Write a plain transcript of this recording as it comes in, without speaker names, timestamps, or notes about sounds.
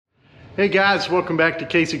Hey guys, welcome back to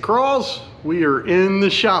Casey Crawls. We are in the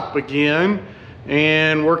shop again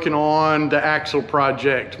and working on the axle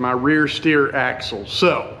project, my rear steer axle.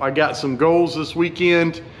 So I got some goals this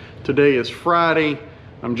weekend. Today is Friday.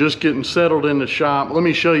 I'm just getting settled in the shop. Let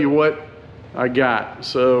me show you what I got.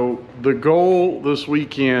 So the goal this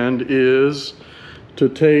weekend is to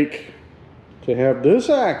have this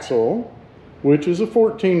axle, which is a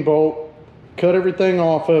 14 bolt, cut everything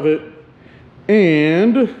off of it,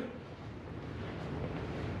 and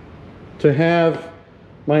to have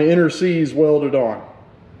my inner C's welded on.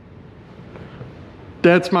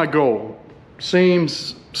 That's my goal.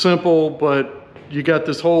 Seems simple, but you got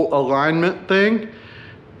this whole alignment thing.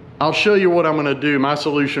 I'll show you what I'm gonna do, my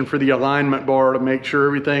solution for the alignment bar to make sure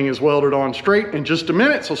everything is welded on straight in just a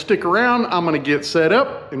minute, so stick around. I'm gonna get set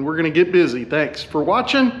up and we're gonna get busy. Thanks for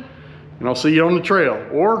watching, and I'll see you on the trail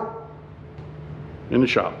or in the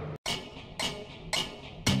shop.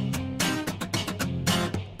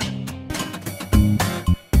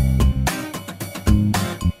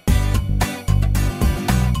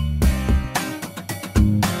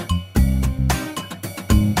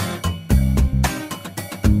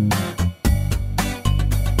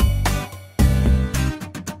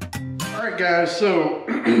 Guys, so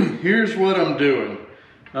here's what I'm doing.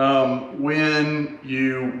 When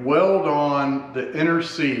you weld on the inner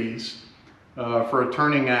C's for a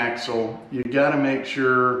turning axle, you got to make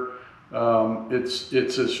sure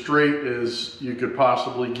it's as straight as you could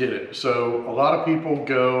possibly get it. So a lot of people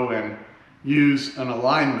go and use an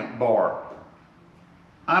alignment bar.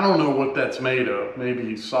 I don't know what that's made of.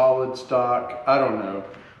 Maybe solid stock, I don't know.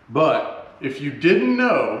 But if you didn't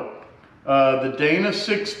know, the Dana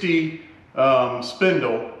 60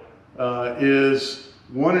 spindle is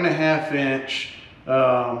 1.5 inch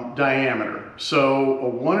diameter. So a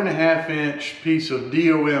 1.5 inch piece of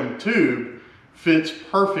DOM tube fits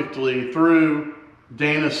perfectly through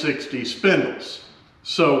Dana 60 spindles.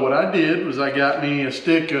 So what I did was I got me a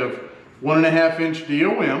stick of 1.5 inch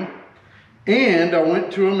DOM, and I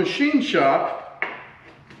went to a machine shop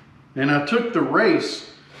and I took the race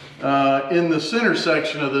in the center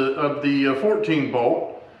section of the 14 bolt.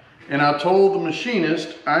 And I told the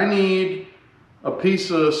machinist, I need a piece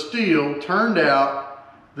of steel turned out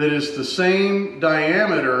that is the same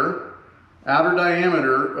diameter, outer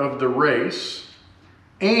diameter of the race.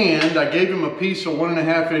 And I gave him a piece of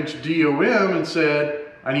 1.5 inch DOM and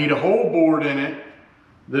said, I need a hole bored in it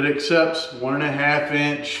that accepts 1.5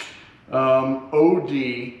 inch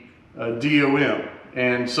OD DOM.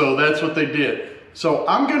 And so that's what they did. So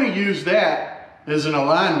I'm gonna use that as an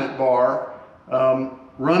alignment bar.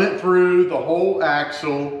 Run it through the whole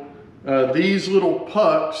axle. These little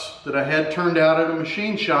pucks that I had turned out at a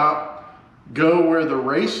machine shop go where the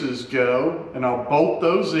races go, and I'll bolt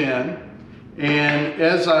those in. And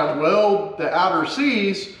as I weld the outer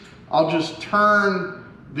C's, I'll just turn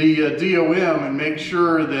the DOM and make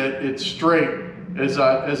sure that it's straight as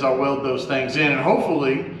I weld those things in. And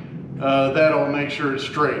hopefully that'll make sure it's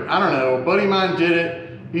straight. I don't know, a buddy of mine did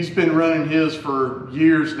it. He's been running his for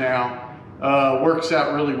years now. Works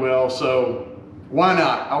out really well, so why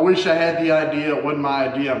not? I wish I had the idea. It wasn't my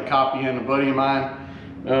idea. I'm copying a buddy of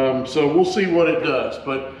mine. So we'll see what it does.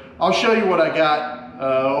 But I'll show you what I got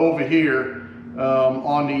over here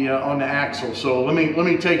on the axle. So let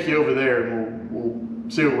me take you over there and we'll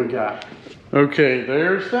see what we got. Okay,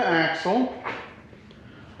 there's the axle.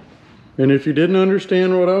 And if you didn't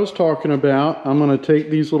understand what I was talking about, I'm going to take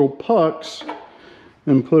these little pucks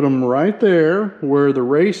and put them right there where the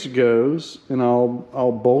race goes, and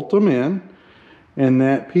I'll bolt them in, and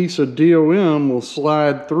that piece of DOM will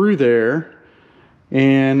slide through there.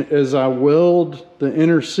 And as I weld the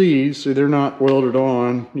inner C's, see they're not welded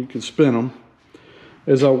on, you can spin them.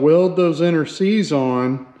 As I weld those inner C's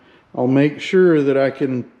on, I'll make sure that I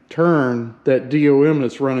can turn that DOM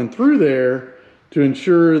that's running through there to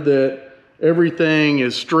ensure that everything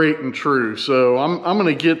is straight and true. So I'm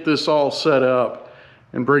gonna get this all set up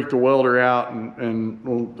and break the welder out, and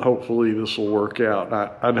well, hopefully this will work out.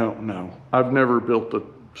 I don't know. I've never built a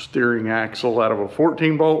steering axle out of a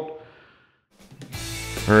 14 bolt.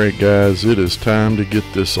 All right guys, it is time to get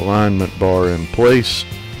this alignment bar in place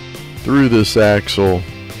through this axle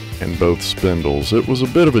and both spindles. It was a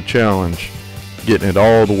bit of a challenge getting it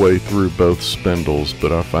all the way through both spindles,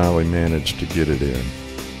 but I finally managed to get it in.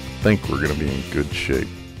 I think we're gonna be in good shape.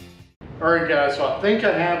 All right guys, so I think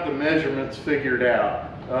I have the measurements figured out.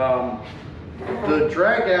 The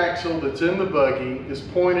drag axle that's in the buggy is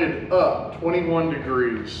pointed up 21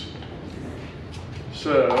 degrees.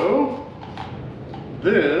 So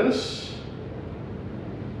this,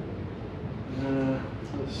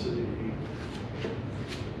 let's see,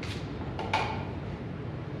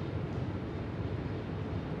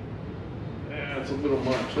 That's a little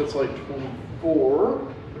much. That's like 24.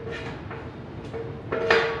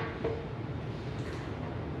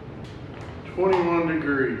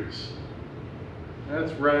 $21.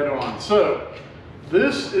 That's right on. So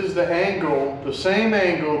this is the angle, the same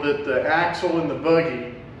angle that the axle in the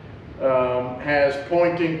buggy has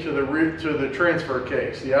pointing to the transfer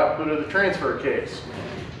case, the output of the transfer case.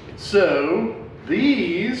 So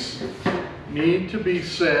these need to be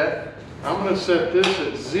set. I'm going to set this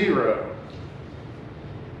at 0.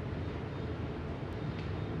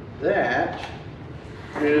 That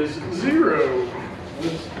is 0.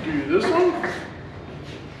 Let's do this one.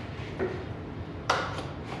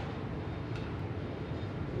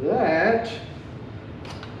 That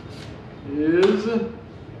is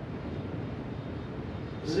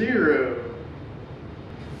 0.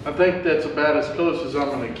 I think that's about as close as I'm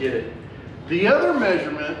going to get it. The other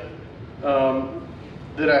measurement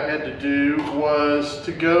that I had to do was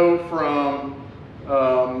to go from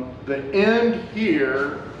the end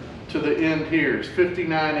here to the end here. It's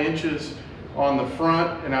 59 inches on the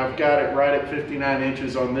front, and I've got it right at 59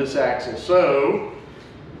 inches on this axle. So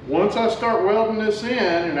once I start welding this in,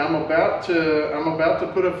 and I'm about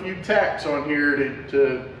to put a few tacks on here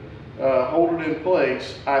to hold it in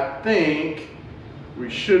place, I think we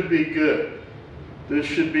should be good. This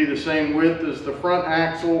should be the same width as the front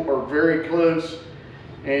axle, or very close,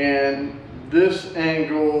 and this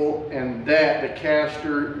angle and that, the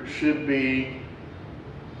caster, should be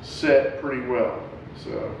set pretty well.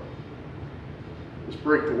 So let's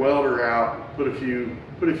break the welder out, put a few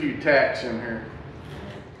tacks in here.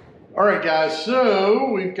 All right, guys,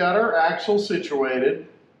 so we've got our axle situated.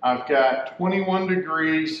 I've got 21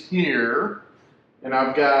 degrees here, and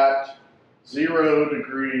I've got 0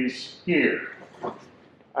 degrees here.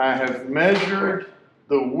 I have measured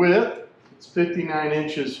the width. It's 59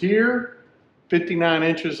 inches here, 59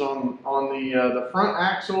 inches on the front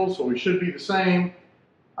axle, so we should be the same.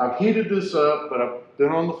 I've heated this up, but I've been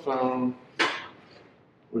on the phone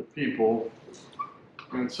with people,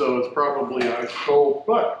 and so it's probably ice cold,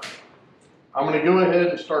 but I'm going to go ahead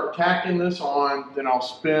and start tacking this on. Then I'll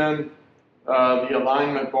spin the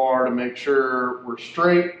alignment bar to make sure we're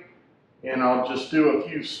straight, and I'll just do a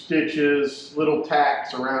few stitches, little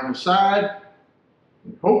tacks around the side.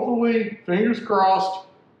 And hopefully, fingers crossed,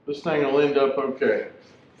 this thing will end up okay.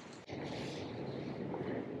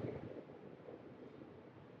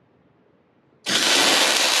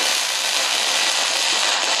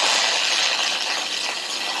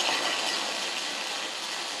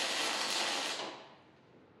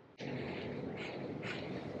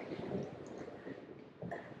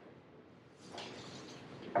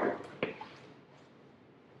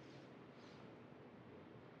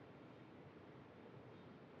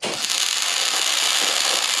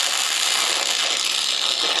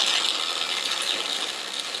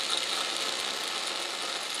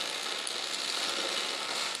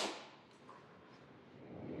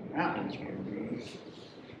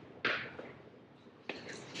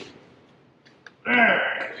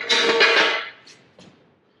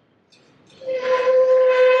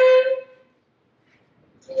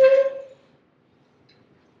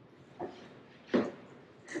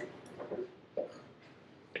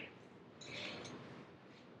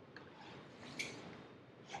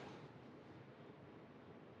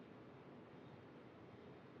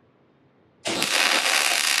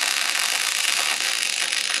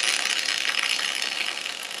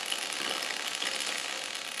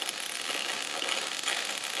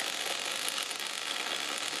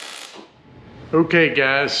 Okay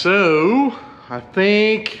guys, so I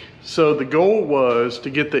think, so the goal was to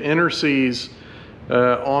get the inner C's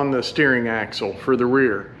on the steering axle for the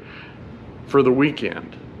rear for the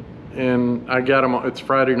weekend. And I got them, it's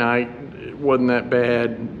Friday night, it wasn't that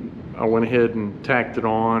bad. I went ahead and tacked it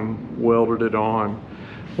on, welded it on.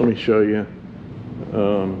 Let me show you.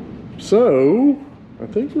 So I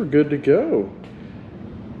think we're good to go.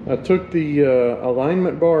 I took the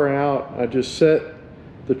alignment bar out. I just set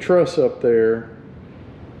the truss up there,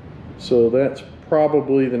 so that's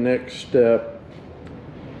probably the next step.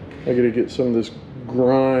 I gotta get some of this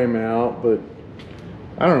grime out, but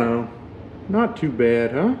I don't know, not too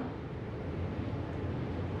bad, huh?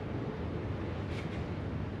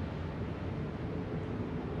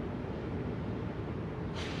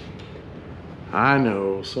 I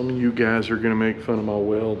know some of you guys are gonna make fun of my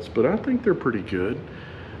welds, but I think they're pretty good.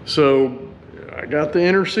 So I got the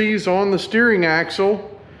inner C's on the steering axle.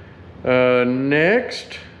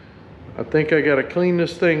 Next, I think I got to clean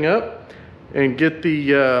this thing up and get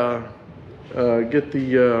the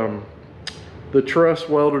truss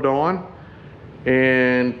welded on.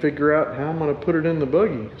 and figure out how I'm gonna put it in the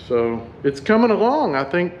buggy. So it's coming along. I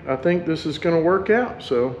think this is gonna work out.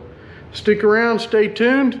 So stick around, stay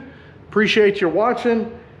tuned. Appreciate you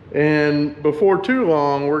watching. And before too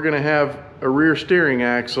long, we're gonna have a rear steering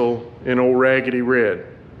axle in old Raggedy Red.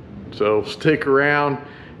 So stick around,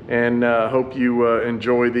 and hope you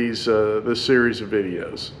enjoy this series of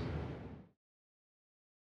videos.